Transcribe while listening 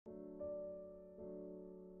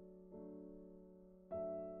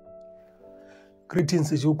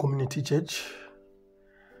Greetings, Iju Community Church,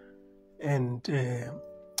 and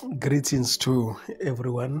greetings to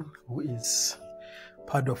everyone who is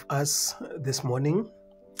part of us this morning,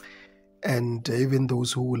 and even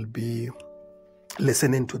those who will be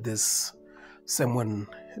listening to this sermon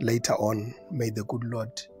later on. May the good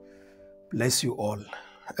Lord bless you all.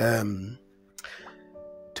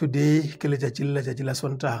 Today, ke letšatši la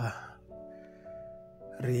Sontaga,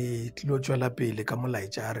 re tlo tšwela pele ka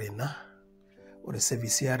molaetša a rena or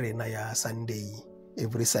service ya rena ya Sunday,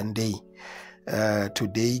 every Sunday.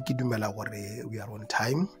 Today ke dumela gore we are on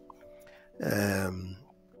time,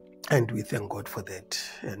 and we thank God for that,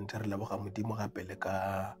 and re leboga Modimo gape le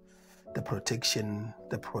ka the protection,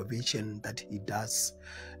 the provision that he does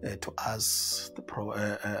to us, the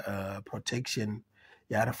protection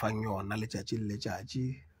ya re fang yona letšatši le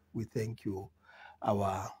letšatši. We thank you,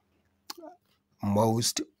 our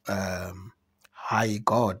most high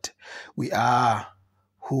God. We are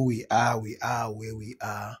who we are where we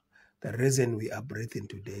are. The reason we are breathing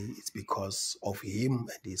today is because of him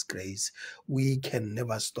and his grace. We can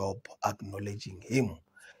never stop acknowledging him.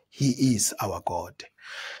 He is our God.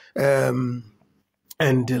 And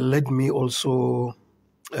let me also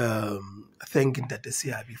thank Ntate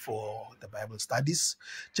Siabi for the Bible studies.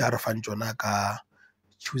 Jarafan Jonaka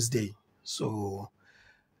Tuesday. So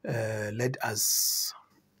let us,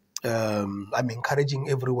 I'm encouraging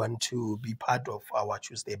everyone to be part of our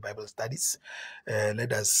Tuesday Bible studies.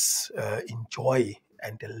 Let us enjoy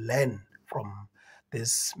and learn from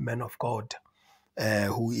this man of God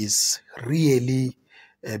who is really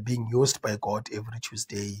being used by God every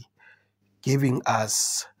Tuesday, giving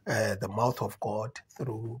us the mouth of God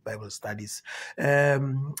through Bible studies.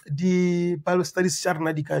 The Bible studies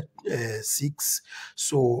are 6,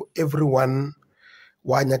 so everyone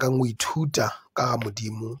wa nyakang go ithuta ka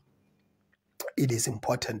Modimo, it is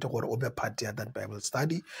important to go be part of that Bible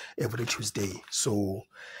study every Tuesday. So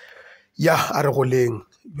yeah, a re goleng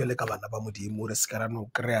jwale ka bana ba Modimo re ska ra no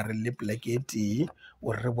kry-a re le poleke e tee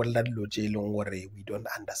gore re bolela dilo tše e leng gore we don't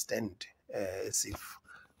understand, as if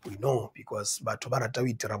we know, because batho ba rata o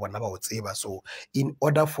itira bona ba o tseba. So in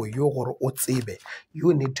order for you gore o tsebe,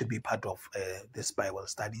 you need to be part of this Bible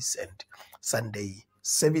studies and Sunday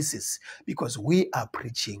services, because we are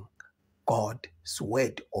preaching God's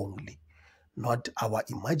word only, not our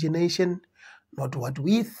imagination, not what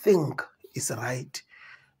we think is right,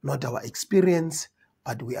 not our experience,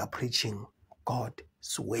 but we are preaching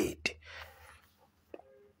God's word.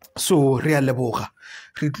 So re a leboga,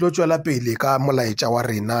 re tlo tšwela pele ka molaetša wa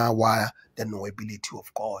rena wa the knowability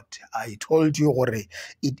of God. I told you gore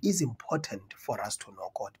it is important for us to know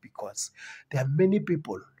God, because there are many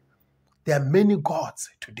people, there are many gods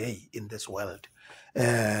today in this world.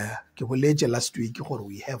 Ke boletše last week gore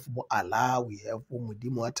we have Allah, we have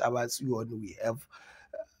Modimo wa Tabasione, we have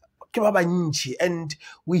ke ba bantši, and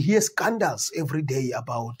we hear scandals every day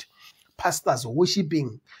about pastors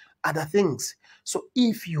worshiping other things. So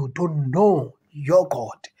if you don't know your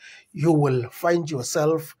God, you will find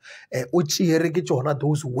yourself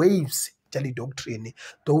those waves, jelly doctrine,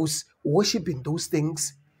 those worshiping those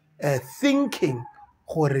things, thinking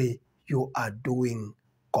you are doing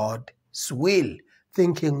God's will,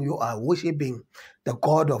 thinking you are worshiping the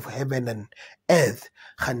God of heaven and earth.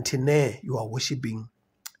 Hantine, you are worshiping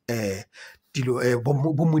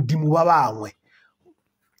bomodimo ba bangwe,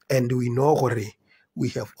 and we know gore we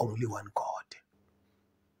have only one God.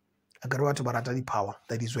 Agara batho ba rata di-power,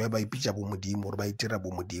 that is why ba ipitša bomodimo or ba itira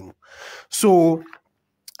bomodimo. So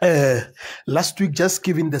last week, just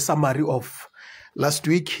giving the summary of last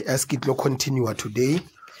week, as ke tlo continue today,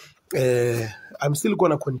 I'm still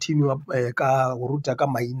gonna continue ka ruta ka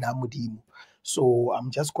maina modimo. So I'm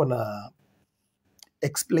just gonna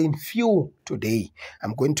explain few today.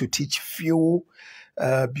 I'm going to teach few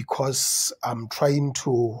because I'm trying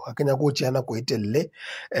to,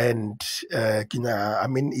 and I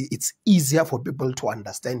mean, it's easier for people to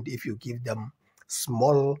understand if you give them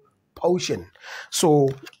small portion. So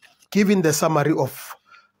giving the summary of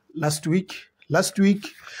last week, re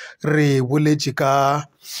boletše ka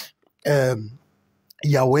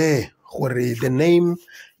Yahweh, the name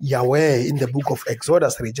Yahweh in the book of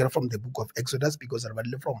Exodus, region from the book of Exodus, because I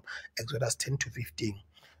read from Exodus 10 to 15.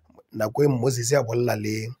 Nakwe Moses ya bolla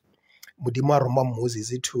le Modimo a roma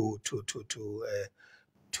Moses to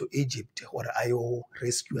Egypt gore ayo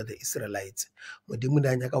rescue the Israelites. Modimo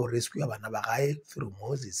ne nyaka go rescue bana ba gae through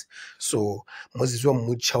Moses. So Moses wa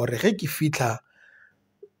mmotša gore ge ke fitla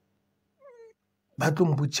ba tlo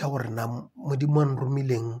mpotša gore na Modimo a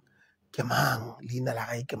nromileng ke mang, leina la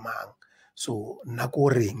gae ke mang. So nako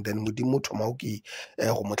reng then modimo thoma o ke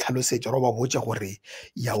go mo tlhalosetsa ro ba botsa gore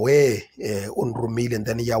Yahweh on romile, and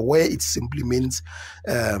then Yahweh it simply means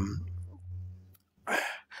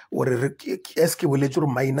or es ke boletse gore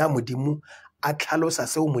maina modimo a tlhalosa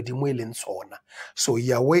seo modimo e leng sona. So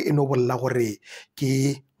Yahweh e no bolla gore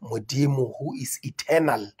ke modimo who is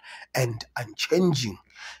eternal and unchanging,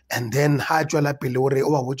 and then ha tswela pele gore o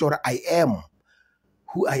ba botsa gore I am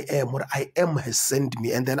who I am, or I am has sent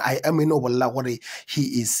me, and then I am in bolla gore he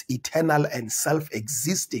is eternal and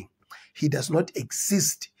self-existing. He does not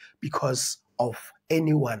exist because of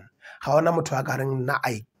anyone. Ha ona motho a ka reng na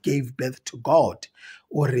I gave birth to God,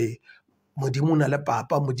 or modimo na le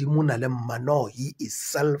papa, modimo na le mma. No, he is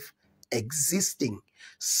self-existing,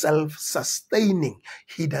 self-sustaining.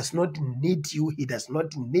 He does not need you, he does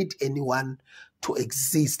not need anyone to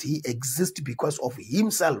exist. He exists because of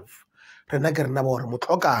himself. And then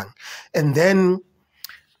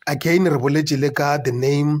again re boletse le ka the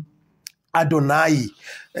name Adonai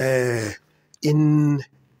in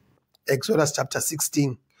Exodus chapter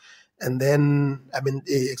 16, and then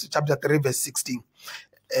chapter 3 verse 16,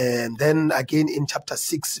 and then again in chapter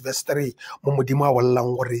 6 verse 3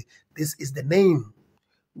 this is the name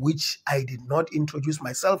which I did not introduce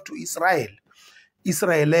myself to Israel.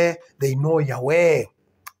 Israel, they know Yahweh,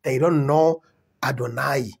 they don't know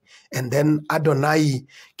Adonai. And then Adonai,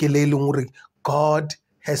 God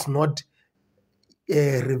has not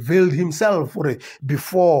revealed himself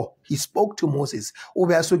before he spoke to Moses. To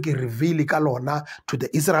the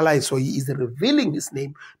Israelites, so he is revealing his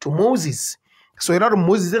name to Moses. So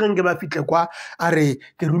Moses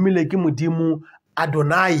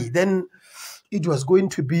Adonai, then it was going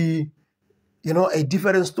to be, a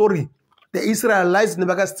different story. The Israelites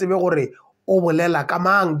never got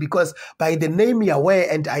because by the name Yahweh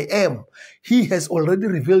and I am, he has already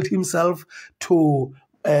revealed himself to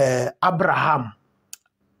Abraham,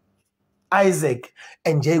 Isaac,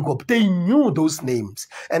 and Jacob. They knew those names.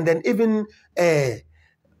 And then even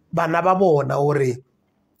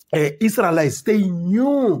Israelites, they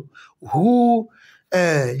knew who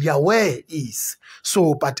Yahweh is.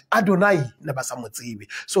 So, but Adonai never.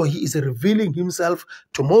 So he is revealing himself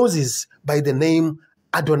to Moses by the name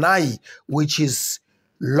Adonai, which is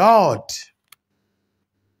Lord,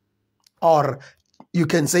 or you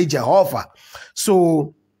can say Jehovah.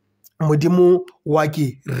 So modimo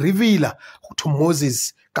waki reveal to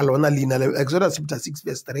Moses kalona lina Exodus chapter 6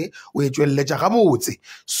 verse 3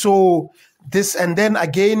 so this, and then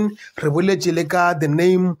again the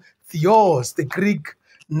name Theos, the Greek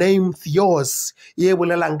name Theos,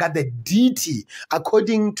 the deity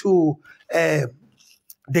according to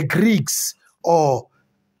the Greeks or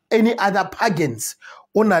any other pagans.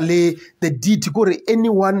 Only the deity,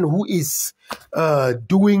 anyone who is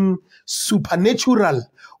doing supernatural,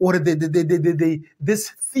 or this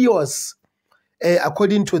Theos,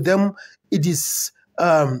 according to them, it is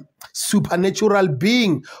supernatural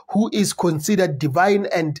being who is considered divine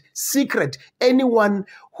and secret. Anyone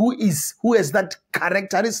who has that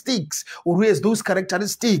characteristics, or who has those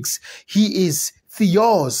characteristics, he is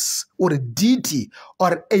Theos, or a deity,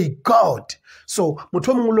 or a god. So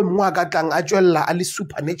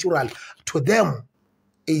supernatural to them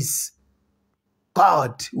is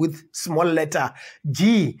God with small letter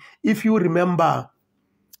G. If you remember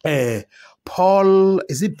Paul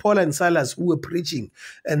and Silas who were preaching,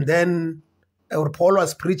 and then Paul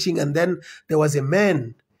was preaching, and then there was a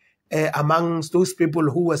man amongst those people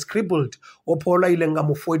who was crippled, or Paul ilenga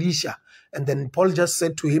mofodisha. And then Paul just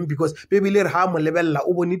said to him, because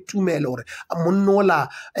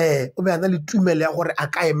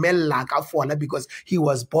because he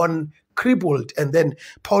was born crippled. And then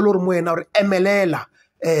Paul emelela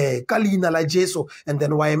kalina la Jesu, and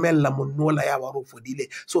then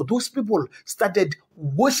so those people started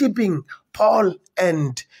worshiping Paul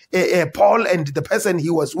and the person he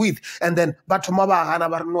was with, and then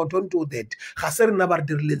no, don't do that.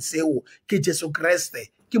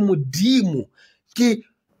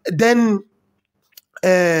 Then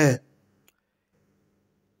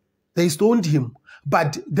they stoned him.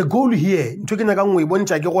 But the goal here,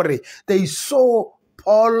 they saw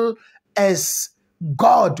Paul as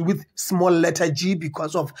God with small letter G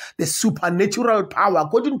because of the supernatural power.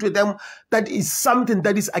 According to them, that is something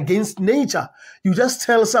that is against nature. You just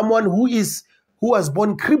tell someone who was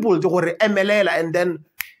born crippled or MLL, and then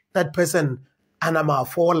that person anama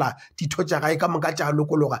fola.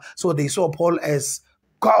 So they saw Paul as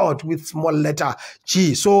God with small letter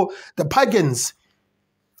G. So the pagans,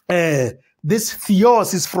 this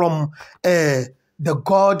Theos is from the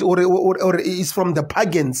god, or is from the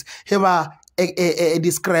pagans.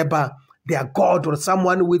 Describe their God or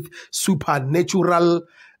someone with supernatural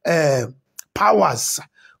powers,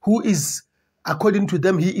 who is, according to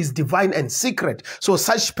them, he is divine and secret. So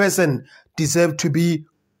such person deserves to be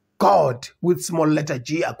God with small letter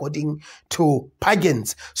G, according to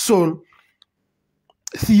pagans. So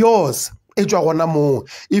theos, if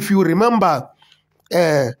you remember,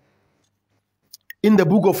 in the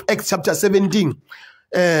book of Acts chapter 17,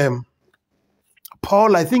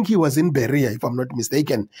 Paul, I think he was in Berea, if I'm not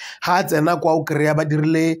mistaken, had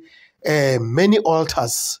many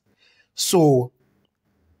altars. So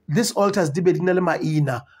these altars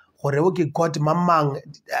maina, God mamang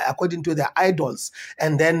according to their idols.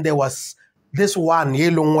 And then there was this one,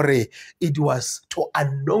 it was to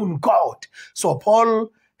unknown God. So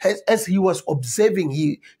Paul, as he was observing,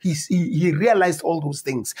 he realized all those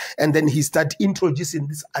things. And then he started introducing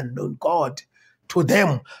this unknown God to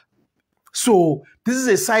them. So this is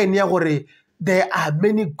a sign where there are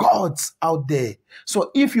many gods out there.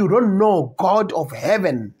 So if you don't know God of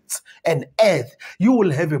heavens and earth, you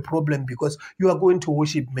will have a problem because you are going to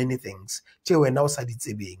worship many things. So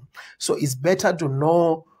it's better to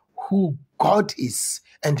know who God is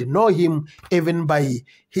and know him even by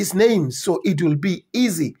his name. So it will be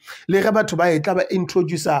easy. Then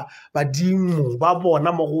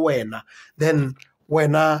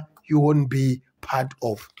when you won't be part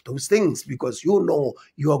of those things because you know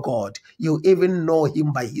your God. You even know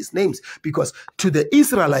him by his names. Because to the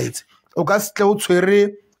Israelites,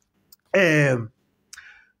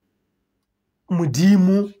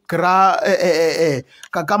 mudimu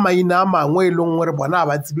ka maina mangwe e leng gore bona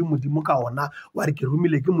ba tsebe mudimu ka ona wa re ke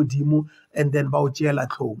rumile ke mudimu and then ba o tšeela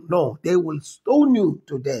tlhong. No, they will stone you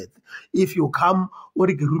to death if you come o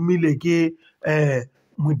re ke rumile ke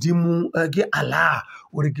mudimu ke Allah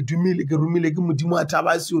o re ke rumile ke mudimu a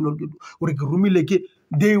Tabasi o re ke rumile ke,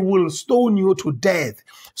 they will stone you to death.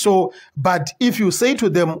 So, but if you say to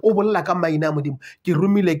them, o bolla ka maina modimo, ke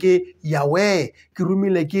rumile ke Yahweh, ke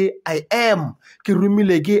rumile ke I am, ke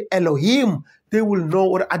rumile ke Elohim, they will know,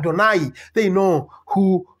 or Adonai, they know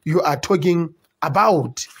who you are talking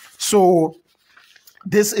about. So,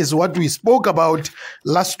 this is what we spoke about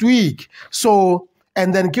last week. So,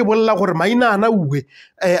 and then ke bolla gore maina ana uwe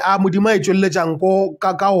a modimo a tšwelele jang ko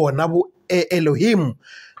ka ona bo Elohim,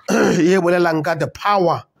 the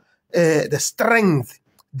power, the strength,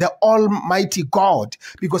 the Almighty God,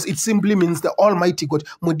 because it simply means the Almighty God.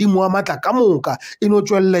 Modimo wa matla ka moka ino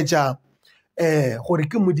tšwelletša gore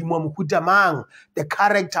ke modimo wa mohuta mang, the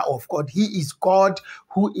character of God. He is God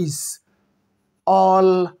who is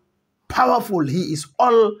all powerful. He is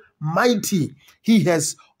almighty. He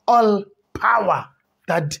has all power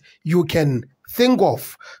that you can think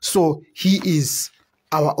of. So he is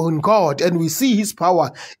our own God, and we see his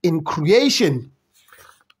power in creation,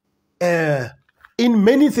 in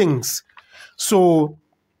many things. So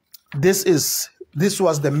this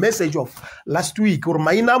was the message of last week. Or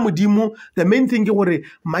maina mudimu, the main thing is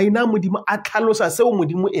maina mudimu a tlhalosa seo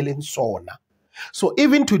modimo e leng sona. So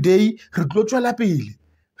even today re tlo tswela pele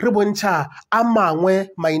re bontsha a mangwe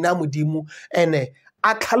maina mudimu ene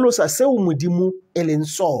a tlhalosa seo modimo e leng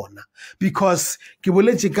sona, because ke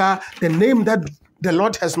boletse ka the name that the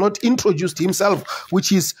Lord has not introduced himself,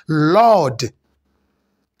 which is Lord.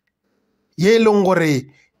 Ye leng gore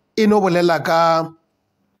ino bolela ka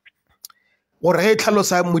gore ge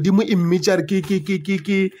tlhalosa modimo e mmitša ke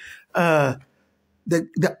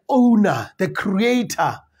the owner, the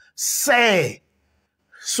creator, say.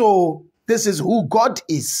 So this is who God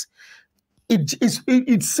is.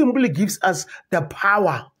 It simply gives us the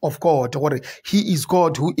power of God, or he is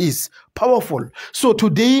God who is powerful. So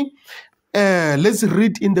today, let's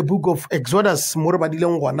read in the book of Exodus.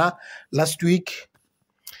 Last week,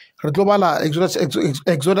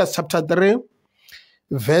 Exodus chapter 3,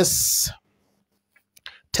 verse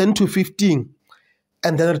 10 to 15,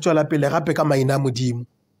 and then re pele gape ka maina modimo.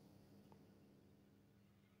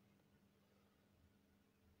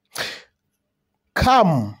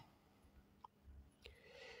 Come,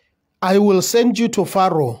 I will send you to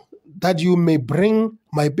Pharaoh, that you may bring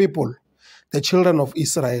my people, the children of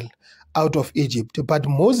Israel, out of Egypt. But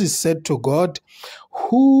Moses said to God,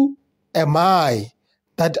 who am I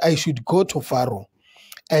that I should go to Pharaoh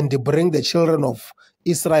and bring the children of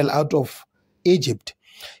Israel out of Egypt?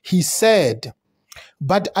 He said,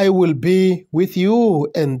 but I will be with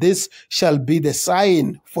you, and this shall be the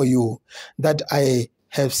sign for you that I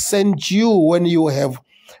have sent you when you have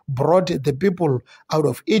brought the people out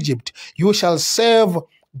of Egypt. You shall serve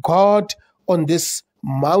God on this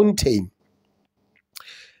mountain.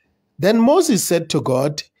 Then Moses said to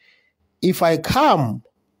God, if I come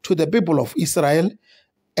to the people of Israel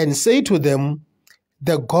and say to them,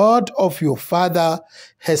 the God of your father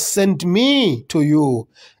has sent me to you.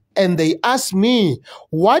 And they asked me,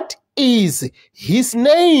 what is his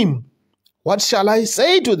name? What shall I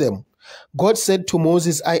say to them? God said to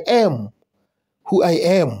Moses, I am who I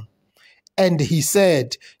am. And he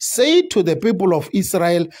said, say to the people of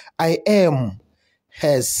Israel, I am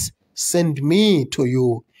has sent me to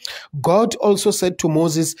you. God also said to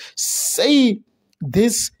Moses, say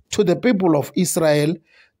this to the people of Israel,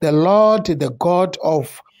 the Lord, the God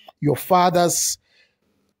of your fathers,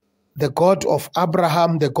 the God of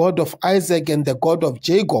Abraham, the God of Isaac, and the God of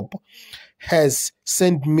Jacob, has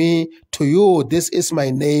sent me to you. This is my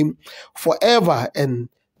name forever, and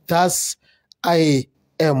thus I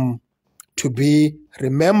am to be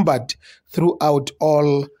remembered throughout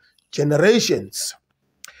all generations.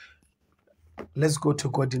 Let's go to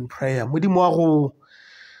God in prayer. Modimo wa go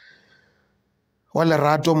wa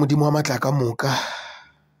lerato, modimo wa matla ka moka,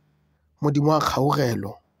 modimo wa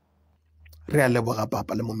kgaogelo, re a leboga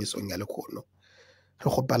papa le mo mesong ya lekgono.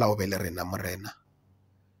 Re gopela o be le rena morena,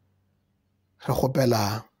 re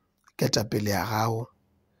gopela ketapele ya gago,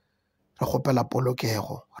 re gopela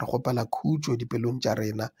polokego, re gopela khutšo dipelong tša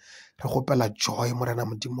rena, re gopela joy morena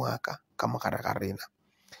modimo wa ka mogare ga rena.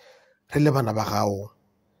 Re le bana ba gago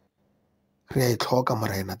re a e tlhoka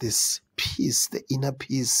morena, this peace, the inner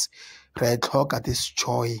peace. Re a e tlhoka this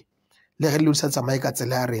joy. Le ge le sa tsamaye ka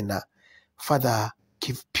tsela ya rena, Father,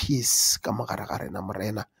 give peace ka mogare ga rena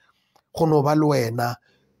morena. Go no ba le wena,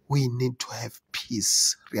 we need to have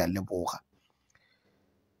peace. Re a leboga.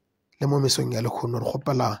 Le mo mesong ya lekgono re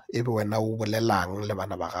gopela e be wena o bolelang le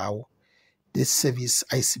bana ba gago. This service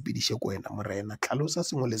a sepediše ko wena morena, tlhalosa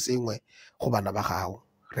sengwe le sengwe go bana ba gago.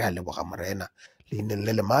 Re a leboga morena, leineng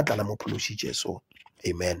le le maatla la mophološi Jesu,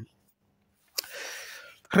 amen.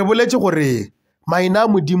 Re boletse gore maina a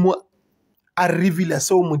modimo a reveala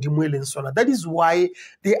seo modimo e leng sona. That is why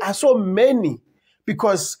there are so many,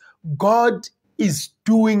 because God is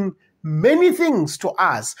doing many things to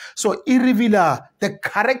us. So e reveala the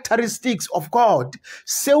characteristics of God,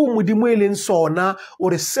 seo modimo e leng sona,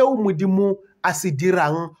 or seo modimo a se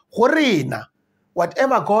dirang go rena,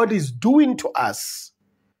 whatever God is doing to us.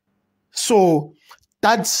 So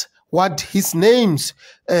that's what his names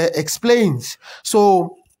explains.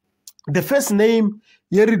 So the first name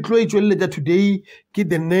ye re tlo e tšweletša today ke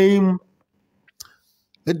the name,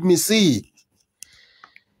 let me see,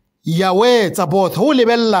 Yahweh Tsabaoth. Ho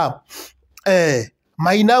lebella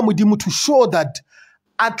maina a modimo to show that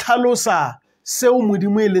a tlhalosa seo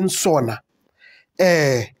modimo e leng sona,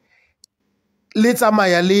 le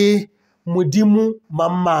tsamaya le modimo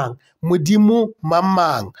mamang, modimo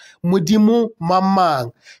mamang, modimo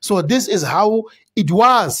mamang. So this is how it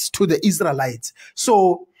was to the Israelites.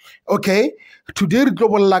 So okay, today re tlo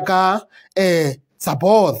bolela ka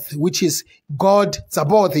Tsabaoth, which is God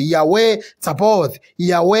Tsabaoth, Yahweh Tsabaoth,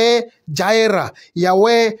 Yahweh Jireh,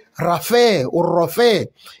 Yahweh Rapha or Rofe,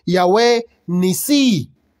 Yahweh Nisi.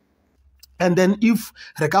 And then if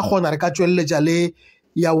re ka kgona re ka tšweletša le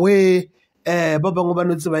Yahweh ba bangwe ba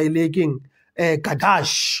notse ba ile keng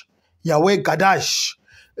Kadash, Yahweh Kadash,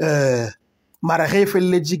 mara ge e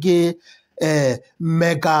feleletše ke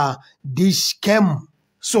Mega Dishkem.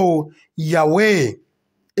 So Yahweh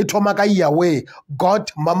e thoma ka Yahweh,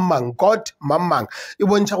 God mamang, God mamang, e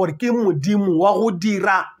bontšha gore ke modimo wa go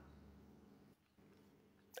dira.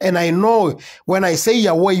 And I know when I say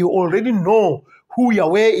Yahweh, you already know who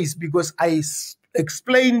Yahweh is, because I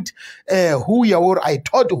explained who Yahweh, I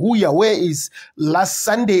taught who Yahweh is last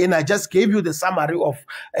Sunday, and I just gave you the summary of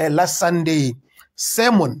last Sunday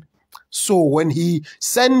sermon. So when he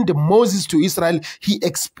sent Moses to Israel, he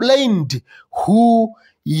explained who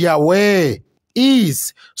Yahweh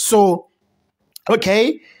is. So,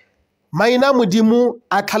 okay, maina modimo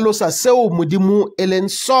a tlhalosa seo modimo e leng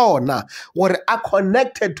sona, gore a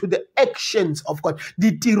connected to the actions of God,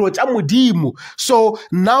 ditiro tša modimo. So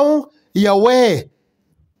now Yahweh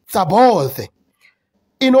Tsabaoth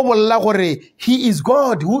e no bolela gore he is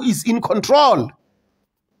God who is in control.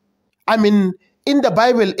 I mean, in the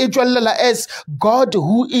Bible e tšwelela as God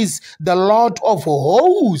who is the Lord of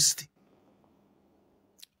hosts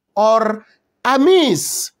or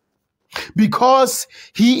armies, because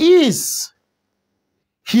he is,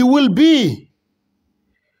 he will be,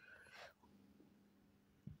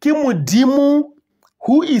 ke modimo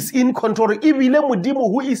who is in control. Ebile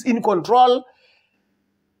modimo who is in control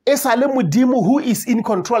e sa le modimo who is in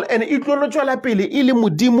control, and e tlo tšwela pele e le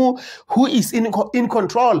modimo who is in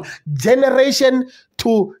control generation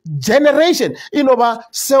to generation. E no ba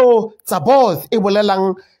seo Tsabaoth e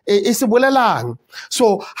bolelang e se bolelang.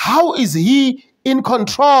 So how is he in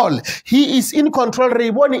control. He is in control.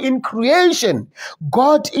 In creation,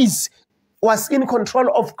 God was in control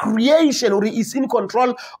of creation, or he is in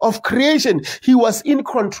control of creation. He was in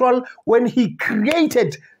control when he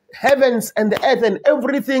created heavens and the earth and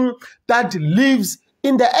everything that lives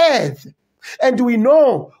in the earth. And we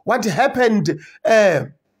know what happened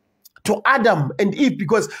to Adam and Eve,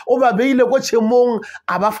 because over beile go chemong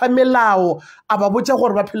aba famelao aba botsa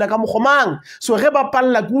gore ba phela ka mogomang. So ge ba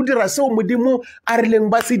palla go dira seo modimo a rileng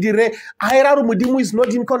ba se dire, a ira re modimo is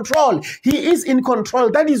not in control. He is in control.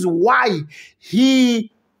 That is why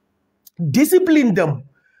he disciplined them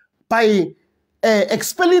by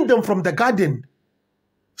expelling them from the garden.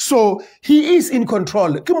 So he is in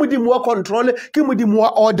control. Ke modimo wa control, ke modimo wa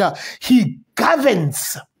order. He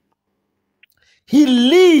governs. He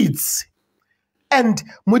leads. And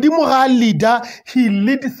modimo ga leader, he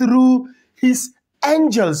lead through his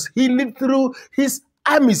angels. He lead through his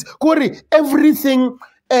armies. Kore everything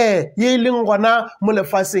ye leng gona mo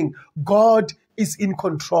lefaseng, God is in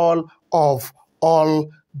control of all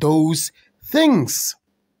those things.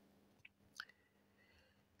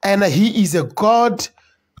 And he is a God.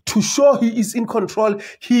 To show he is in control,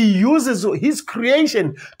 he uses his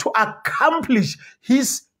creation to accomplish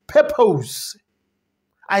his purpose.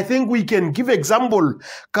 I think we can give example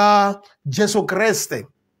ka Jesu Christ.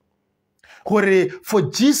 For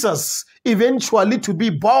Jesus eventually to be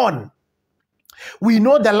born, we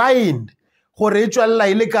know the line.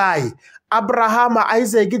 Abraham,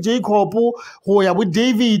 Isaac, Jacob,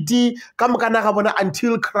 David,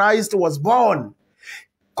 until Christ was born.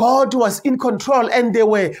 God was in control, and there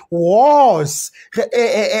were wars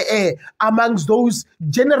amongst those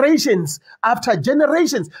generations after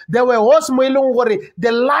generations. There were wars.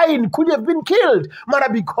 The lion could have been killed,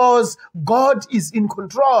 but because God is in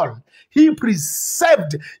control, he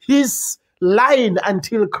preserved his line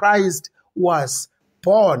until Christ was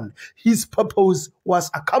born. His purpose was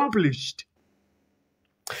accomplished.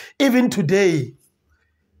 Even today,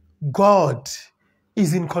 God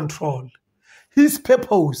is in control. His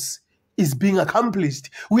purpose is being accomplished.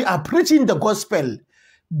 We are preaching the gospel,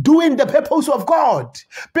 doing the purpose of God.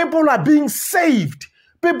 People are being saved.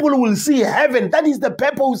 People will see heaven. That is the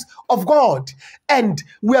purpose of God. And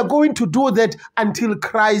we are going to do that until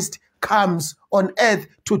Christ comes on earth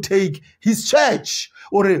to take his church,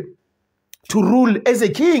 or to rule as a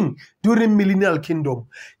king during millennial kingdom.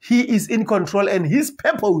 He is in control, and his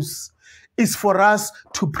purpose is for us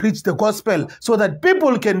to preach the gospel so that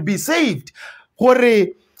people can be saved. Hore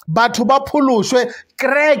batho ba pholoshwe,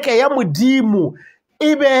 kreke ya modimo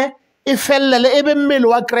ebe e fellele, ebe mmele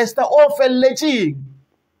wa Krista o felletseng.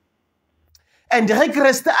 And ge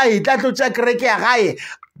Krista a itla tlotša kreke ya gae,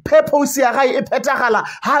 purpose ya gae e phethagala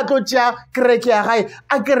ha tlotša kreke ya gae,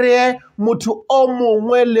 a kreye motho o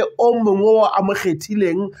mongwe le o mongwe a mo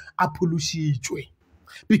kgethileng a phološitšwe.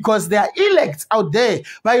 Because there are elects out there.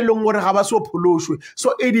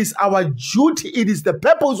 So it is our duty, it is the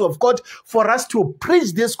purpose of God for us to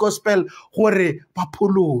preach this gospel.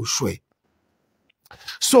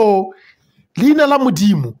 So, Lina la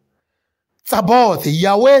Modimo, Tsaboth,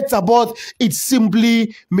 Yahweh Tsaboth, it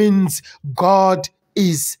simply means God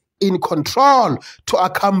is in control to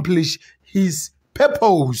accomplish his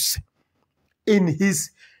purpose in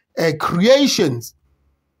his creations.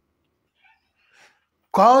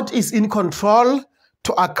 God is in control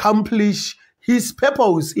to accomplish his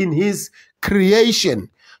purpose in his creation.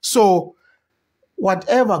 So,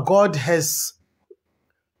 whatever God has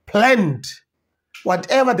planned,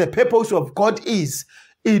 whatever the purpose of God is,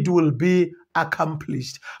 it will be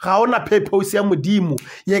accomplished. Ga purpose ya modimo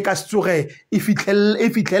ye ka tsoge if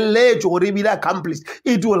it accomplished,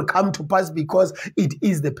 it will come to pass because it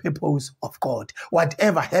is the purpose of God.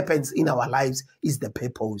 Whatever happens in our lives is the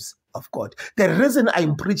purpose of God. The reason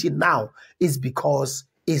I'm preaching now is because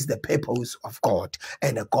it's the purpose of God,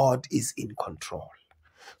 and God is in control.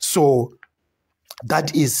 So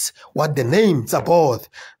that is what the name Tsaboth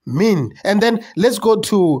mean. And then let's go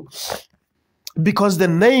to, because the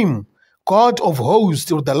name God of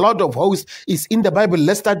hosts, or the Lord of hosts, is in the Bible.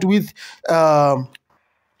 Let's start with Psalm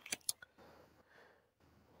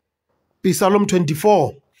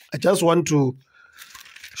 24. I just want to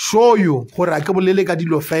show you gore a ke bolele ka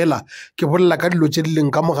dilo fela, ke bolela ka dilo tše di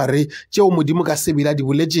leng ka mogare tšeo modimo ka sebela di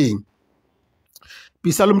boletšeng.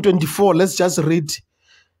 Psalm 24, let's just read.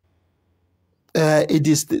 It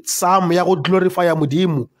is the psalm ya go glorify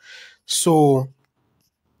modimo. So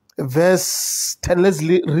verse 10, let's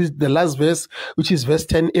read the last verse, which is verse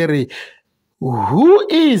 10. Who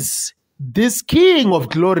is this King of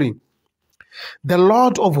glory? The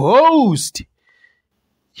Lord of hosts.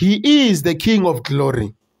 He is the King of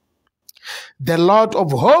glory. the Lord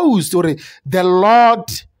of hosts, or the Lord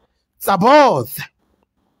Sabaoth.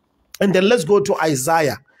 And then let's go to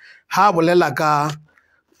Isaiah. Ha bolela ka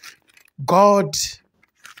God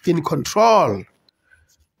in control.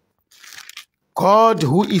 God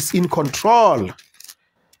who is in control.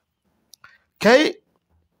 Okay?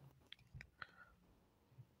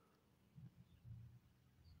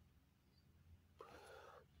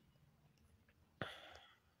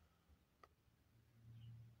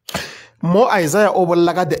 Mo Isaiah o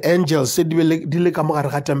bolela ka the angels se di le ka mogare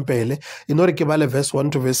ga tempele. In order ke bale verse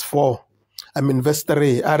 1 to verse 4. Verse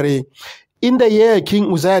 3. Are in the year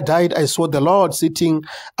King Uzziah died, I saw the Lord sitting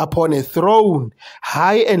upon a throne,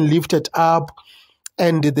 high and lifted up,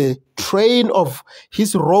 and the train of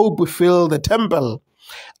his robe filled the temple.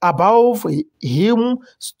 Above him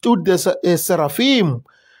stood the seraphim.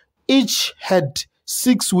 Each had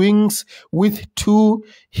 6 wings. With 2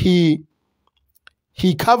 he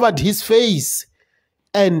covered his face,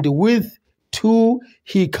 and with 2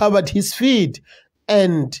 he covered his feet,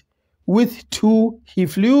 and with 2 he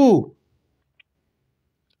flew.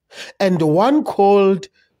 And one called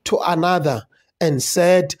to another and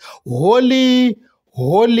said, Holy,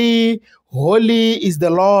 holy, holy is the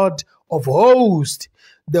Lord of hosts.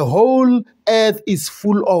 The whole earth is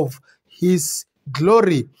full of his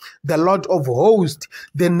glory. The Lord of hosts,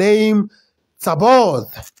 the name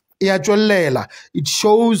Sabaoth. It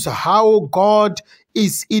shows how God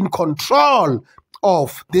is in control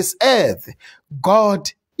of this earth.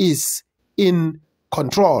 God is in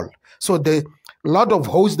control. So the Lord of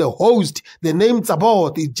hosts, the host, the name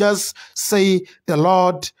Sabaoth, it just say the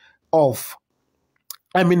Lord of,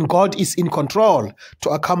 God is in control to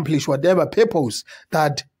accomplish whatever purpose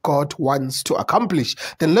that God wants to accomplish.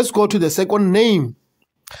 Then let's go to the second name,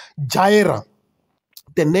 Jireh.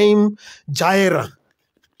 The name Jireh.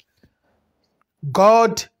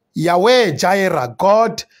 God, Yahweh Jireh,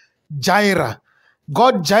 God Jireh.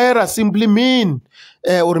 God Jireh simply means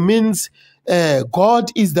God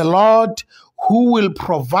is the Lord who will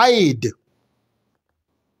provide.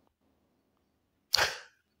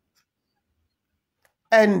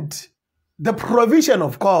 And the provision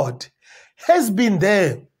of God has been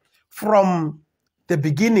there from the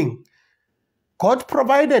beginning. God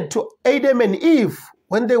provided to Adam and Eve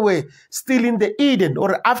when they were still in the Eden,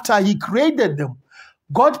 or after he created them.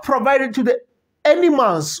 God provided to the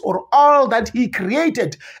animals, or all that he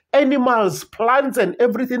created, animals, plants, and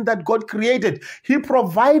everything that God created. He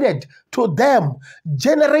provided to them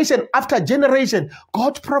generation after generation.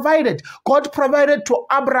 God provided. God provided to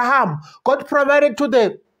Abraham. God provided to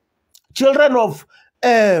the children of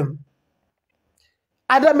Adam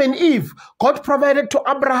and Eve. God provided to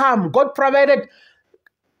Abraham. God provided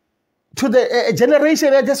to the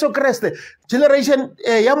generation of Jesus Christ, generation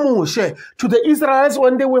Yamushe, to the Israelites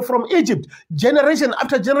when they were from Egypt, generation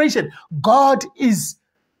after generation. God is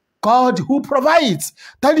God who provides.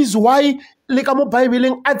 That is why lekamo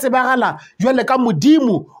Bible atsebagala jwale ka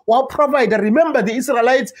modimo wa provider. Remember the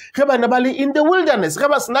Israelites in the wilderness,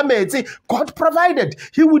 God provided.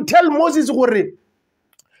 He would tell Moses gore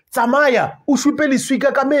tsamaya o shupe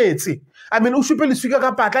leswika ka metsi. In the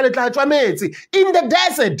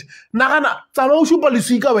desert.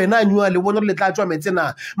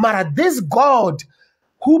 Mara, this God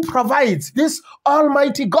who provides, this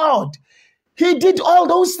Almighty God, he did all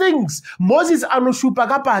those things. Moses anoshupa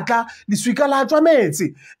ka patla liswika la tswa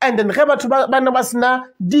metsi. And then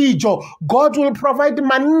God will provide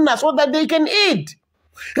manna so that they can eat.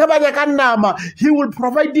 He will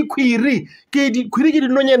provide the query.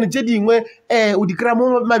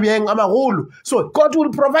 So God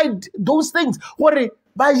will provide those things.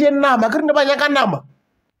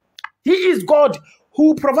 He is God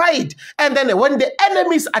who provides. And then when the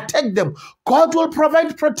enemies attack them, God will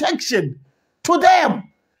provide protection to them.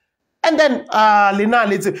 And then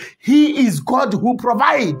he is God who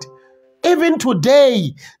provides. Even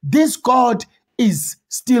today, this God is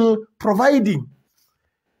still providing.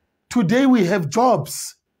 Today we have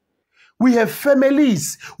jobs, we have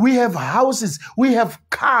families, we have houses, we have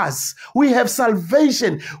cars, we have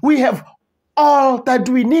salvation, we have all that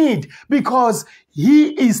we need because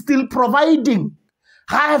he is still providing.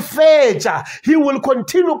 Have faith, he will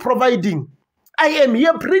continue providing. I am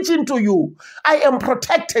here preaching to you. I am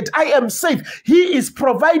protected. I am safe. He is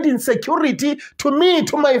providing security to me,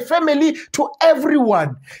 to my family, to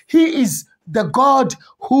everyone. He is the God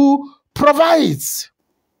who provides.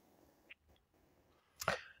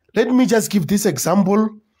 Let me just give this example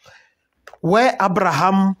where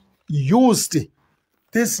Abraham used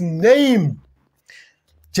this name.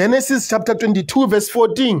 Genesis chapter 22 verse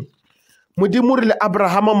 14. modimo re le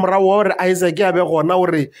Abraham morao wa gore Isaac a be gona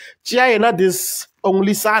gore tšea ena this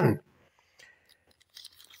only son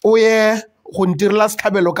o ye go ntirela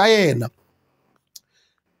setlhabelo ka yena.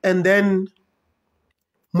 And then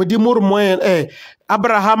modimo re mo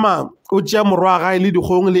Abrahama o tšea morwa ga le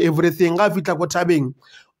dikgong le everything ga fitla ko thabeng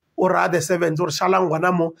o ra the servants o re šalang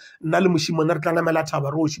gona mo nna le mošimane re tla namela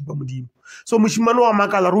thaba re o šipa modimo. So mošimane wa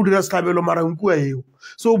makala re o dira setlhabelo mara nkua eo.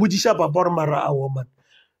 So o botsiša papa gore mara a woman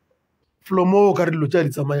flomo o ka re dilo tša di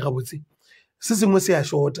tsamaye gabotse se sengwe se a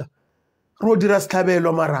shota re o dira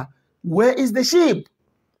setlhabelo mara where is the sheep?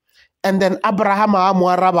 And then Abraham a mo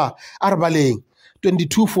araba a re baleng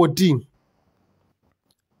 22:14.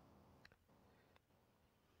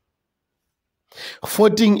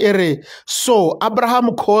 14 ere, so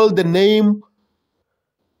Abraham called the name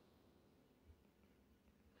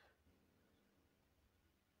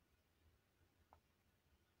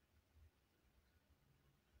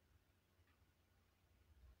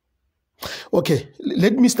okay,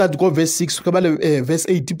 let me start go verse 6 verse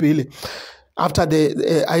 8 pele. After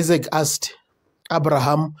the Isaac asked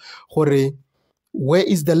Abraham, where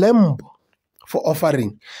is the lamb for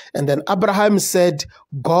offering? And then Abraham said,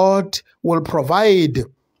 God will provide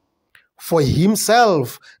for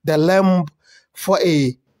himself the lamb for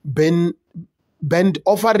a burnt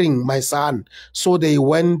offering, my son. So they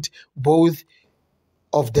went both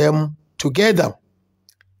of them together.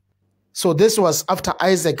 So this was after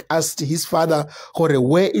Isaac asked his father,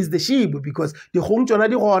 where is the sheep? Because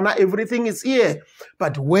everything is here.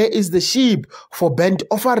 But where is the sheep for burnt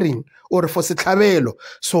offering or for setlhabelo?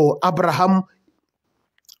 So Abraham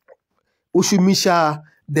ushumisha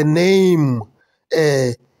the name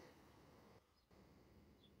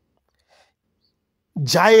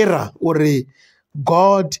Jireh, or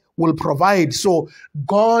God will provide. So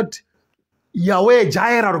God, Yahweh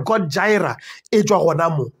Jireh, or God Jireh,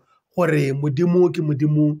 gore modimo ke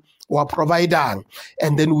modimo wa providang.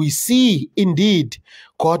 And then we see indeed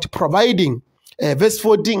God providing. Verse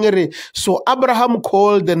 14, so Abraham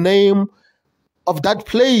called the name of that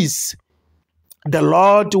place, the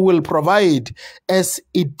Lord will provide, as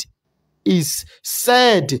it is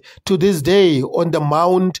said to this day, on the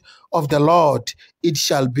mount of the Lord it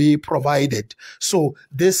shall be provided. So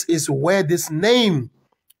this is where this name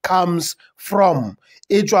comes from.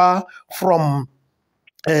 It was from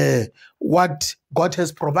what God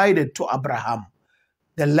has provided to Abraham,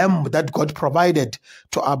 the lamb that God provided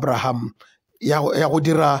to Abraham.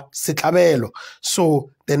 So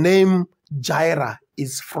the name Jireh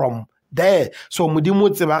is from there. So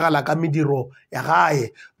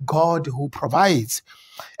God who provides.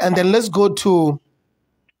 And then let's go to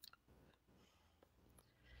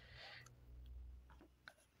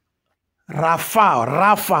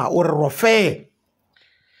Rapha or Rophe.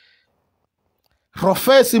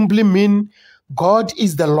 Rophe simply means God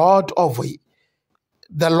is the Lord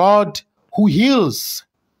who heals,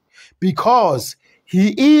 because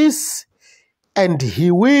he is and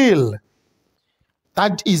he will.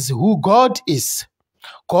 That is who God is.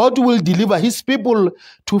 God will deliver his people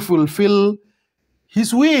to fulfill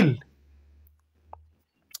his will.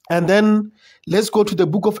 And then let's go to the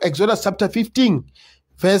book of Exodus chapter 15.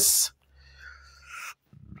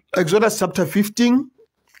 Exodus chapter 15.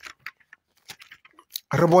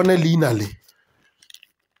 Rebone linale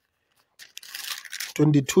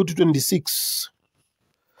 22 to 26.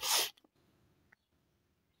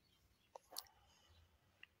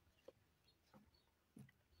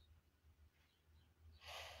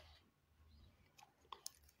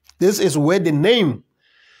 This is where the name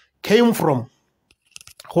came from.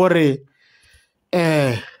 Where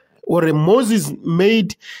Moses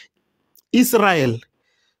made Israel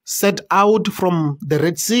set out from the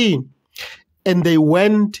Red Sea, and they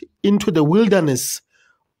went into the wilderness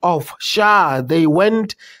of Shur. They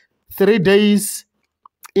went 3 days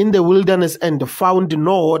in the wilderness and found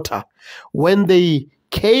no water. When they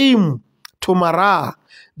came to Marah,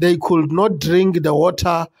 they could not drink the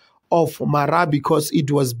water of Marah because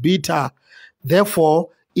it was bitter. Therefore,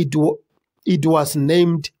 it was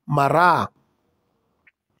named Marah.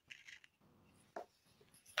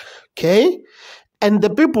 Okay? And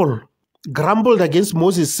the people grumbled against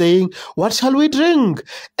Moses, saying, what shall we drink?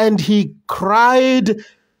 And he cried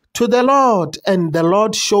to the Lord, and the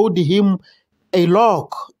Lord showed him a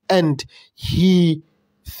log, and he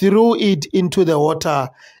threw it into the water,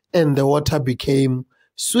 and the water became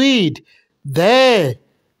sweet. There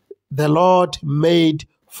the Lord made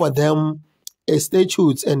for them a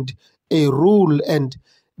statute and a rule, and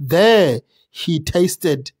there he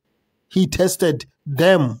tested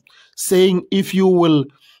them, saying, if you will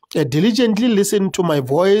diligently listen to my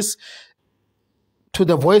voice to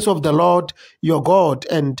the voice of the Lord your God,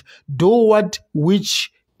 and do what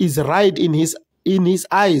which is right in his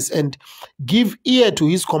eyes, and give ear to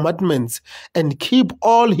his commandments, and keep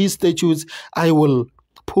all his statutes, I will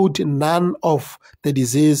put none of the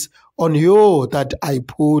disease on you that I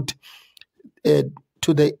put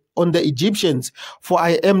on the Egyptians, for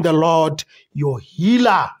I am the Lord your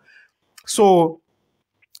healer. So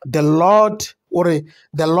the Lord, or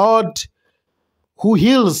the Lord who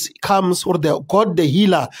heals, comes, or the God the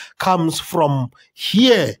healer comes from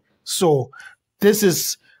here. So this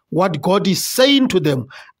is what God is saying to them.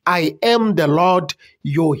 I am the Lord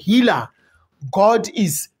your healer. God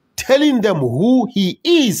is telling them who he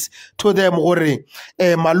is to them.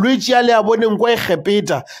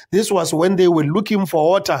 This was when they were looking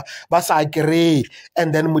for water,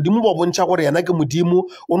 and then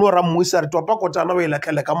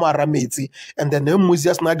and then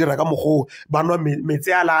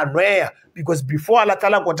because before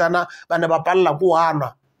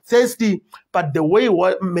thirsty, but the way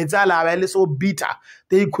Metzala so bitter,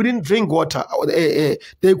 they couldn't drink water.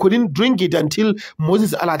 They couldn't drink it until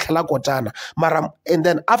Moses alatala kotana. And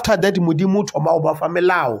then after that, Mudimu Toma Oba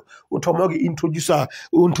Famelao, Utomogi introduce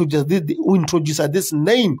this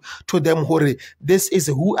name to them. Hore, this is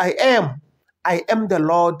who I am. I am the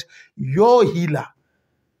Lord, your healer.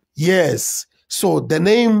 Yes. So the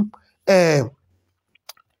name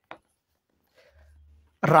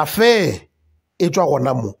Rapha,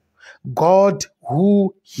 God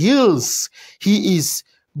who heals. He is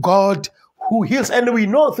God who heals. And we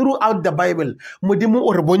know throughout the Bible,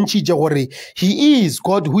 he is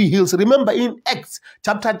God who heals. Remember in Acts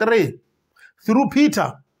chapter 3, through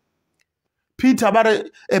Peter,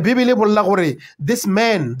 this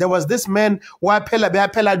man, there was this man,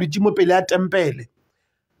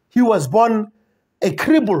 he was born a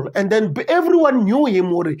cripple, and then everyone knew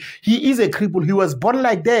him. He is a cripple. He was born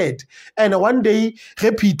like that. And one day,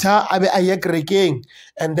 Peter, and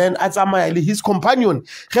then his companion,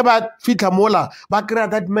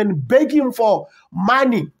 that man begged him for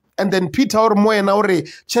money. And then Peter or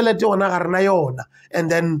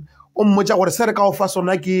and then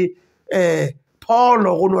Paul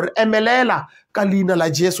or Emelela Kalina la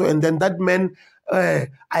Jesu, and then that man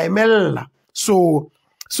Aemela. So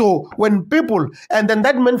when people, and then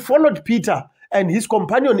that man followed Peter and his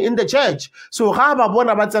companion in the church. So he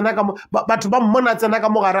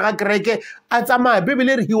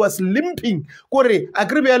was limping.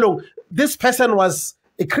 This person was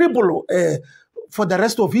a cripple for the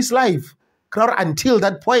rest of his life until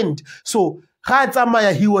that point. So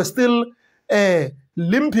he was still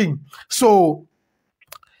limping. So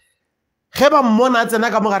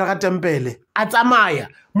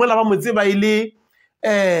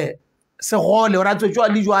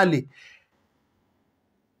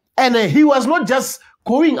and he was not just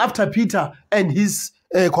going after Peter and his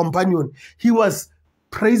companion. He was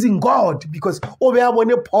praising God, because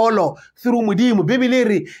Paulo through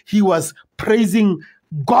Mudimu he was praising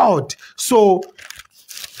God. So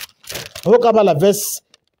verse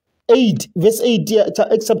 8,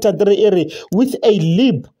 chapter 3, with a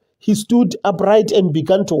leap he stood upright and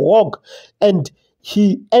began to walk, and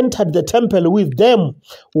he entered the temple with them,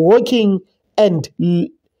 walking and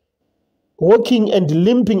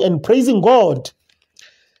limping and praising God.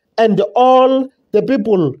 And all the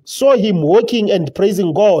people saw him walking and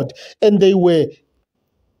praising God, and they were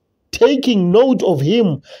taking note of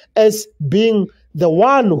him as being the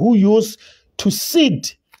one who used to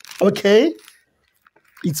sit. Okay,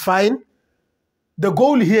 it's fine. The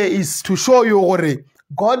goal here is to show you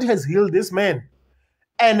God has healed this man,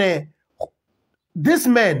 and this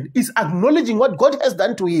man is acknowledging what God has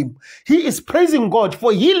done to him. He is praising God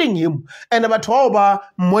for healing him. And about 12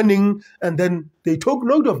 morning, and then they took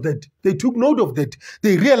note of that. They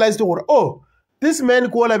realized, oh, this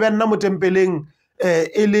man but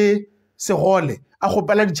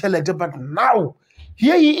now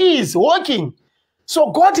here he is walking.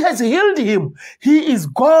 So God has healed him. He is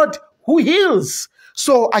God who heals.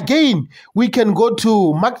 So again, we can go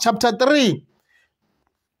to Mark chapter 3.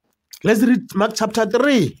 Let's read Mark chapter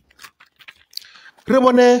 3.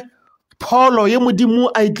 Rebone Paulo ye Modimo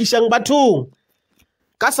a ikishang bathong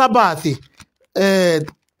ka Sabbath.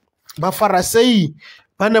 Ba Pharisee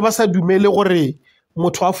ba ne ba sa dumele gore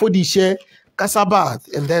motho a fodishe ka Sabbath.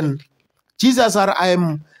 And then Jesus said, I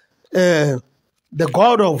am the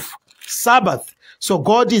God of Sabbath. So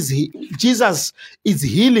Jesus is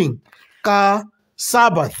healing ka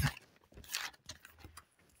Sabbath.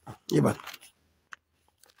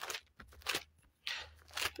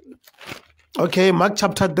 Okay, Mark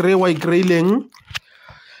chapter 3,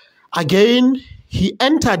 again, he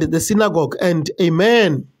entered the synagogue, and a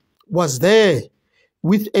man was there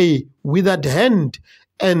with a withered hand,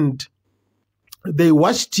 and they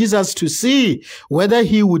watched Jesus to see whether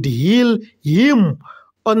he would heal him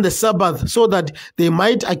on the Sabbath, so that they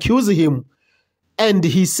might accuse him. And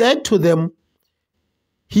he said to the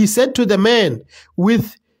man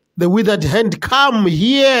with the withered hand, "Come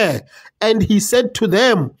here." And he said to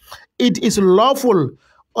them, "It is lawful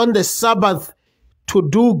on the Sabbath to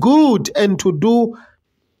do good and to do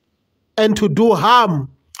harm,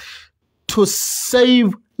 to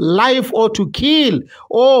save life or to kill.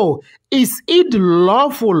 Oh, is it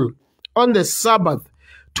lawful on the Sabbath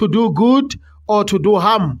to do good or to do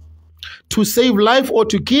harm, to save life or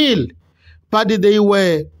to kill?" But they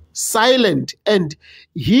were silent, and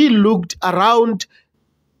he looked around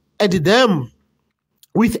at them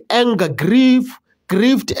with anger,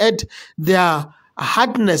 grieved at their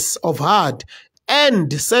hardness of heart,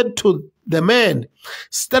 and said to the man,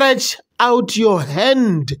 "Stretch out your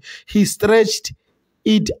hand." He stretched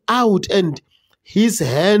it out, and his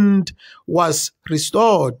hand was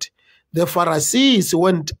restored. The Pharisees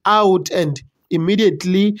went out and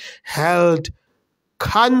immediately held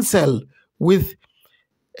counsel with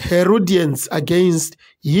Herodians against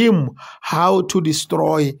him, how to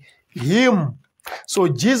destroy him. So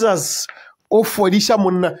Jesus ofodisha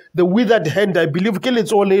monna the withered hand. I believe ke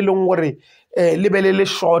letso le leng gore lebelele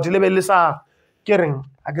short lebele sa kereng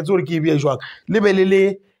a ke tsore ke bia jwang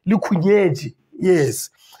lebelele le khunyetsi. Yes,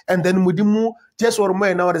 and then modimo just or mo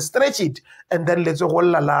ena or stretch it, and then let's go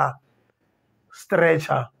la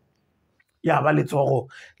stretcher ya ba letsogo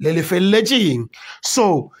le le felletseng.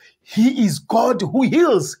 So he is God who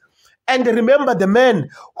heals. And remember the man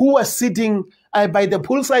who was sitting by the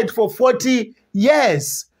poolside for 40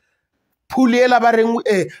 years.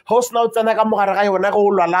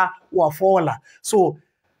 So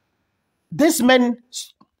this man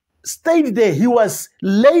stayed there. He was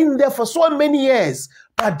laying there for so many years,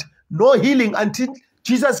 but no healing until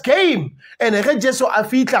Jesus came. And Jesus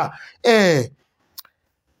afitla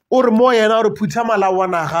or moya na re phutha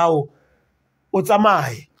malawana gao o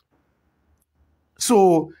tsamaye.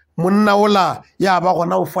 So so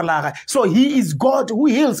he is God who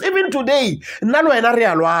heals. Even today, nalo ena re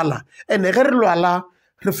a lwala, and ge re lwala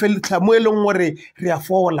re feltlha mo eleng gore re a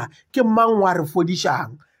fola ke mang wa re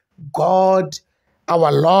fodishang? God,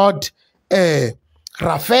 our Lord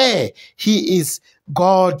Rapha. He is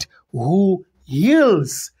God who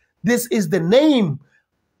heals. This is the name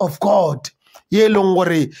of God. He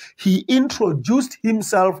introduced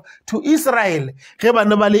himself to Israel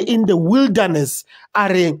in the wilderness.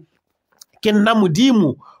 In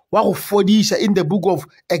the book of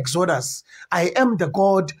Exodus, I am the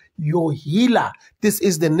God, your healer. This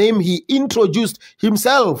is the name he introduced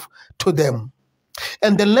himself to them.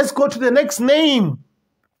 And then let's go to the next name.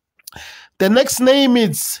 The next name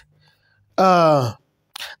is the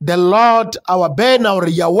Lord our banner, or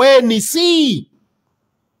Yahweh Nisi.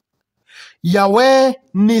 Yahweh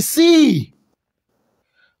Nisi,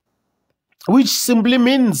 which simply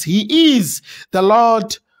means he is the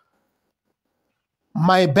Lord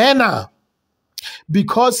my banner,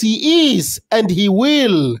 because he is and he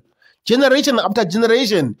will, generation after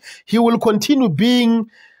generation, he will continue being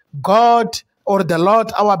God, or the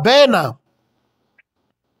Lord our banner.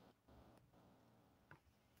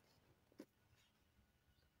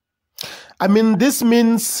 I mean, this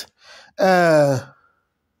means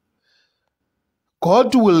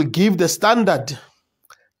God will give the standard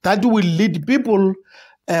that will lead people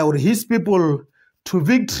or his people to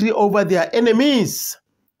victory over their enemies.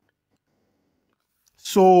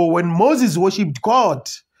 So when Moses worshipped God,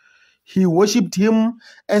 he worshipped him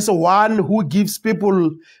as one who gives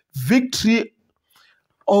people victory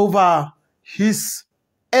over his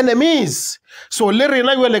enemies. So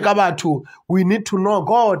we need to know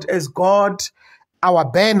God as God our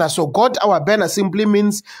banner. So God our banner simply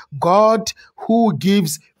means God who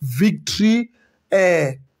gives victory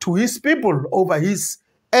to his people over his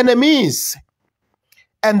enemies.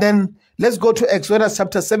 And then let's go to Exodus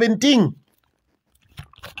chapter 17.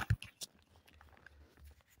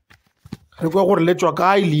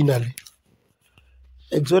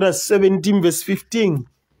 Exodus 17 verse 15.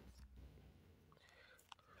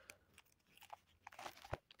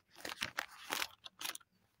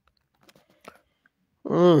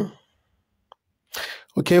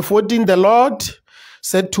 Okay, 14. The Lord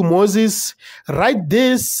said to Moses, "Write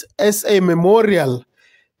this as a memorial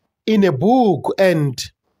in a book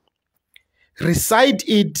and recite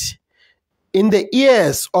it in the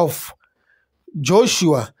ears of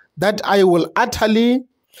Joshua, that I will utterly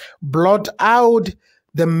blot out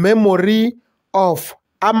the memory of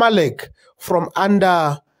Amalek from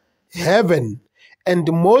under heaven.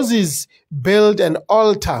 And Moses built an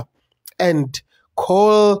altar and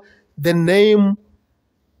called the name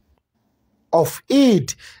of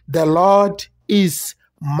it, "The Lord is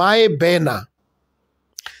my banner."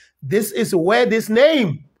 This is where this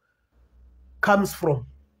name comes from.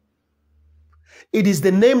 It is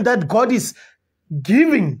the name that God is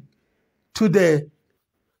giving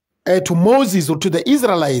to Moses or to the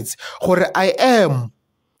Israelites. I am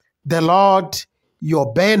the Lord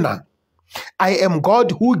your banner. I am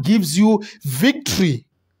God who gives you victory.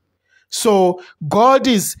 So God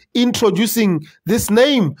is introducing this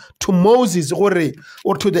name to Moses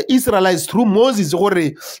or to the Israelites through Moses.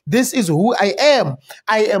 This is who I am.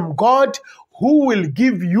 I am God who will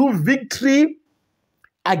give you victory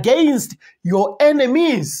against your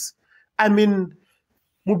enemies. I mean,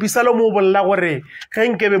 mubisalo mo bolla gore ge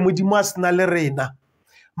nkebe modimo a sena le rena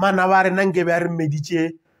mana ba rena nkebe a re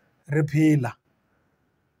meditše re phela.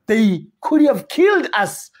 They could have killed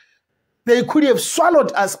us. They could have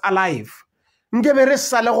swallowed us alive. Nkebe re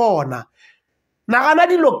sa le gona. Nagana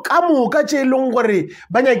dilo ka moka tše leng gore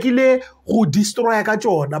ba nyakile go destroy ka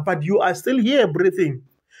tšona, but you are still here breathing.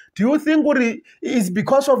 Do you think it is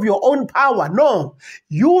because of your own power? No.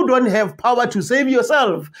 You don't have power to save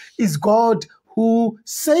yourself. It's God who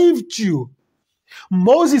saved you.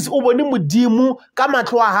 Moses ubone modimo ka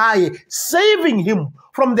matlo a hae, saving him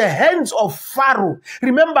from the hands of Pharaoh.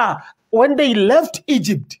 Remember when they left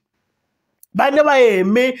Egypt, and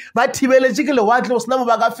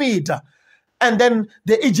then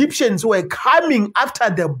the Egyptians were coming after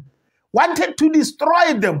them, wanted to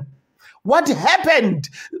destroy them. What happened?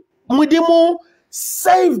 Mudimu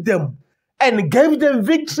saved them and gave them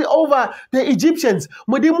victory over the Egyptians.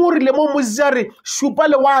 Mudimu rilemo muzari shupa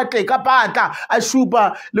lewatle kapata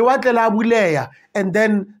ashupa lewatle la buleya. And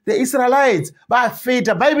then the Israelites ba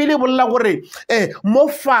feta Bible bolla gore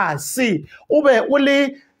mofasi ube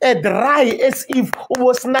ule dry as if it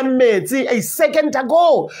was a second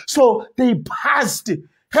ago. So they passed.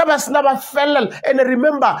 And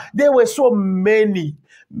remember, there were so many.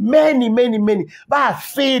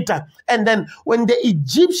 Feta. And then when the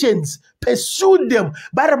Egyptians pursued them,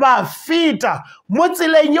 feta.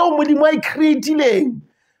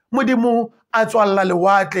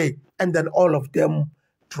 And then all of them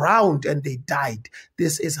drowned and they died.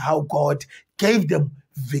 This is how God gave them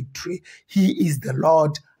victory. He is the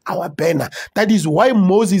Lord, our banner. That is why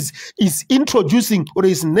Moses is introducing or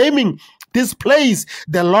is naming this place,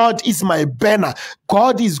 "The Lord is my banner."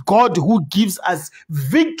 God is God who gives us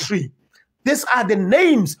victory. These are the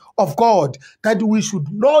names of God that we should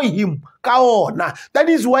know him. That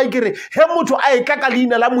is why kere he motho a e ka ka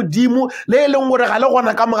leina la modimo le leng gore ga le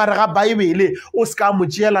gona ka mogare ga Bible o ska mo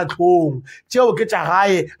tšeela tlhong tšeo ke tša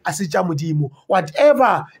gae a se tša modimo.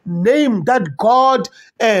 Whatever name that God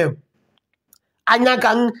a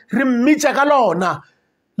nyakang re mmitša ka lona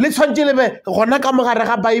le tshwantse le be gona ka mogare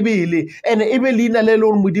ga Bible and e be leina le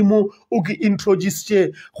leng modimo o ke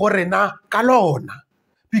introduce gore na ka lona.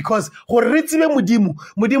 Because gore re tsebe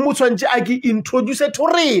modimo tshwantse a ke introduce to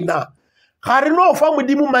rena. Ga re no fa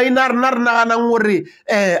modimo maina rena re naganang gore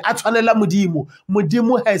a tshwanela modimo.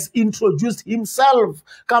 Modimo has introduced himself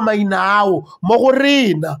ka maina ao mo go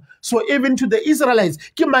rena. So even to the Israelites,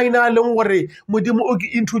 ke maina a leng gore modimo o ke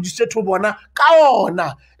introduce to bona ka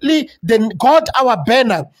ona. Then God our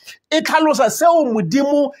banner, e tlhalosa seo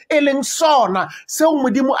modimo e leng sona, seo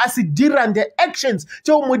modimo a se dirang, the actions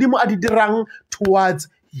tšeo modimo a di dirang towards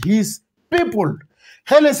his people.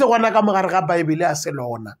 Hele se gona ka mogare ga Bible a se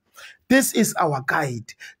lona. This is our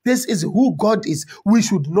guide. This is who God is. We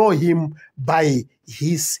should know him by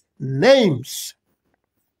his names.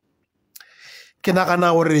 Ke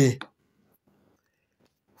nagana gore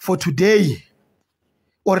for today,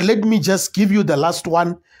 or let me just give you the last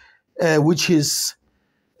one, which is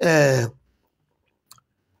the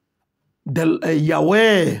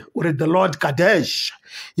Yahweh or the Lord Kadesh.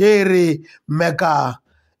 Yere mega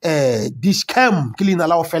dishkem kilina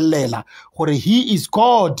la ofelela. He is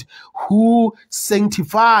God who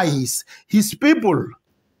sanctifies his people.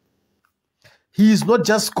 He is not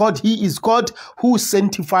just God, he is God who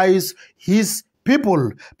sanctifies his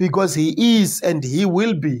people, because he is and he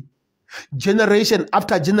will be. Generation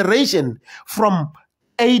after generation, from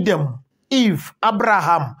Adam, Eve,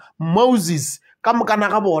 Abraham, Moses,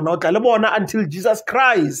 until Jesus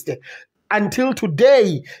Christ. Until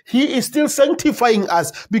today, he is still sanctifying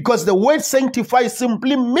us, because the word sanctify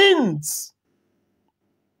simply means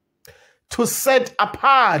to set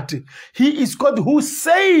apart. He is God who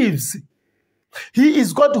saves. He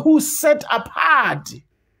is God who set apart.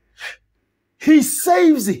 He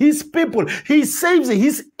saves his people. He saves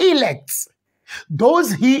his elects.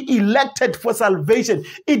 Those he elected for salvation.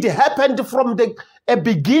 It happened from the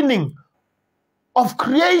beginning of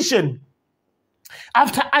creation.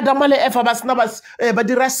 After Adam and Eva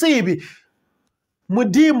badirasibi,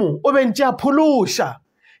 Mudimu obenja pulusha.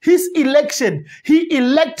 His election, he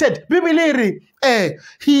elected.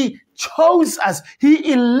 He chose us.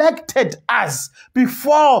 He elected us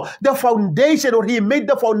before the foundation, or he made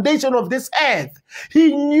the foundation of this earth.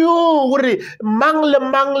 He knew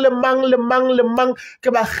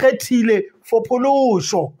for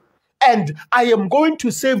pollution, and I am going to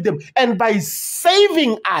save them. And by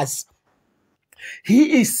saving us,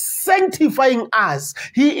 he is sanctifying us.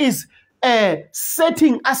 He is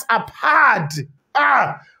setting us apart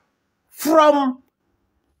from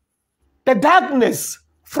the darkness,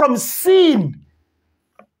 from sin.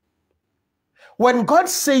 When God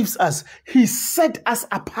saves us, he set us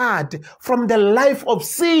apart from the life of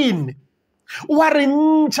sin.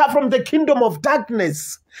 Warincha from the kingdom of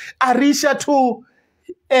darkness. Arisha to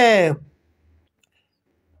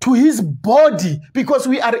his body, because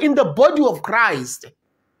we are in the body of Christ,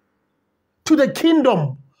 to the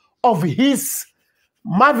kingdom of his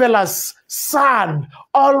marvelous Son,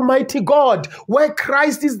 Almighty God, where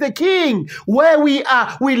Christ is the King, where we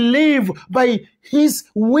live by his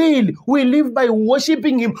will, we live by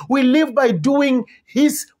worshiping him, we live by doing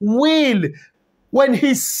his will. When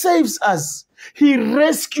he saves us, he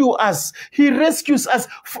rescues us, he rescues us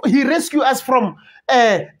from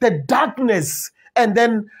the darkness, and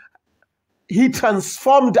then he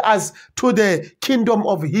transformed us to the kingdom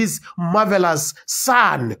of his marvelous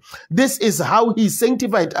Son. This is how he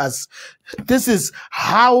sanctified us. This is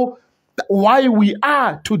why we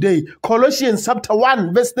are today. Colossians chapter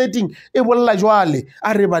 1 verse 13.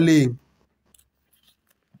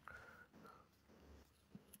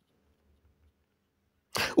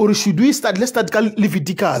 Or should we start? Let's start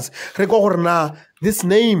Leviticus. This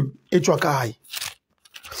name Echuakai.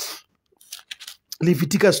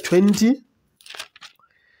 Leviticus 20.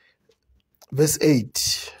 Verse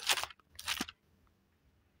 8.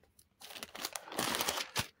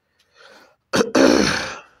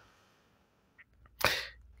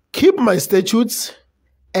 Keep my statutes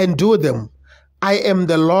and do them. I am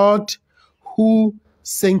the Lord who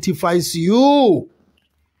sanctifies you.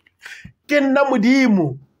 Kenna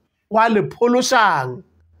mudimu wale poloshang,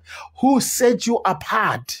 who set you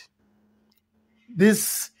apart.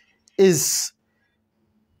 This is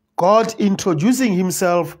God introducing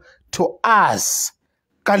himself to us.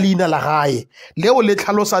 Kalina lagai. Leo le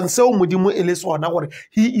tlhalosang seo modimo e le sona gore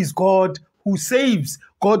he is God who saves,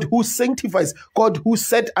 God who sanctifies, God who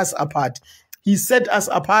set us apart. He set us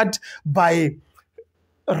apart by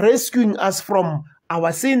rescuing us from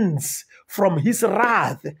our sins, from his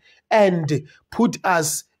wrath, and put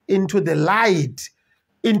us into the light,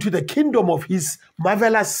 into the kingdom of his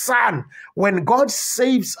marvelous Son. When God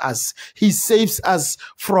saves us, he saves us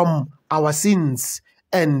from our sins,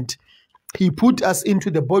 and he put us into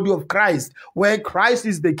the body of Christ, where Christ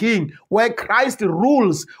is the King, where Christ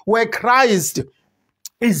rules, where Christ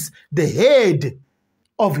is the head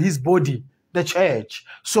of his body, the church.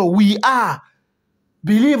 So we are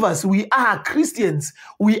believers, we are Christians,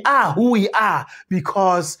 we are who we are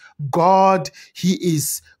because God, he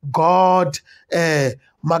is God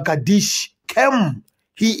Magadish Kem.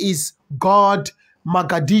 He is God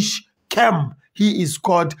Magadish Kem. He is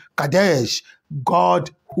God Kadesh, God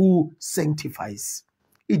who sanctifies.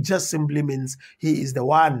 It just simply means he is the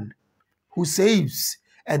one who saves,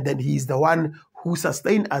 and then he is the one who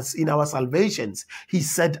sustains us in our salvations. He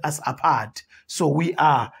set us apart. So we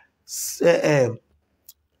are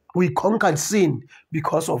we conquered sin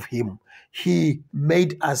because of him. He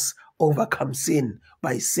made us overcome sin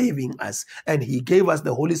by saving us, and he gave us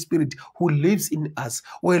the Holy Spirit who lives in us.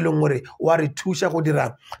 Wa re thusha go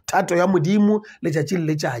dira thato ya modimo letšatši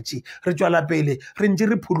le letšatši, re tšwela pele re ntše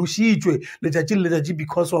re phološitšwe letšatši le letšatši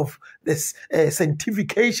because of this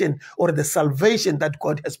sanctification or the salvation that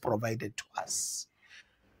God has provided to us.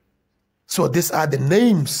 So these are the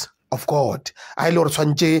names of God. I lo re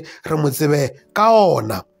tshwantše re mo tsebe ka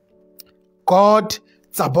ona. God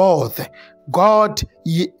Tsaboth, God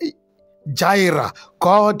Jireh,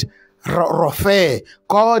 God Rophe,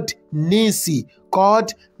 God Nisi,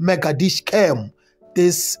 God Megadish Kem.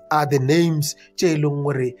 These are the names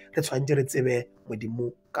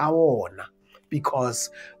because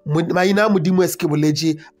maina modimo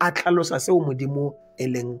eskeboletše a tlhalosa seo modimo e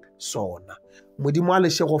leng sona. Modimo a le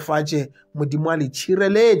šegofatše, modimo a le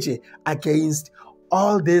tšhireletše against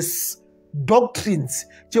all this doctrines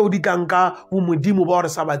tšeo di tlang ka bo modimo ba gore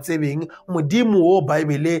sa ba tsebeng, modimo o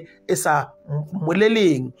Bible e sa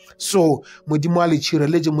moleleng. So modimo a le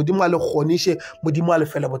tšhireletse, modimo a le kgoniše, modimo a le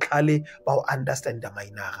fele bohlale ba go understanda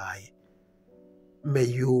maina a gae. May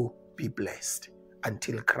you be blessed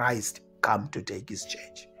until Christ come to take his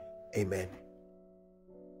church. Amen.